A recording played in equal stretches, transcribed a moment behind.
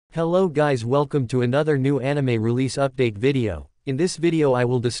Hello guys, welcome to another new anime release update video. In this video I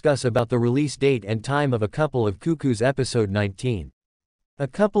will discuss about the release date and time of A Couple of Cuckoos episode 19. A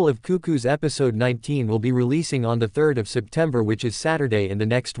Couple of Cuckoos episode 19 will be releasing on the 3rd of September, which is Saturday in the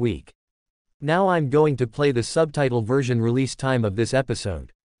next week. Now I'm going to play the subtitle version release time of this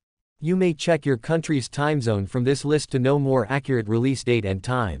episode. You may check your country's time zone from this list to know more accurate release date and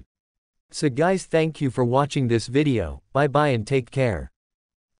time. So guys, thank you for watching this video, bye bye and take care.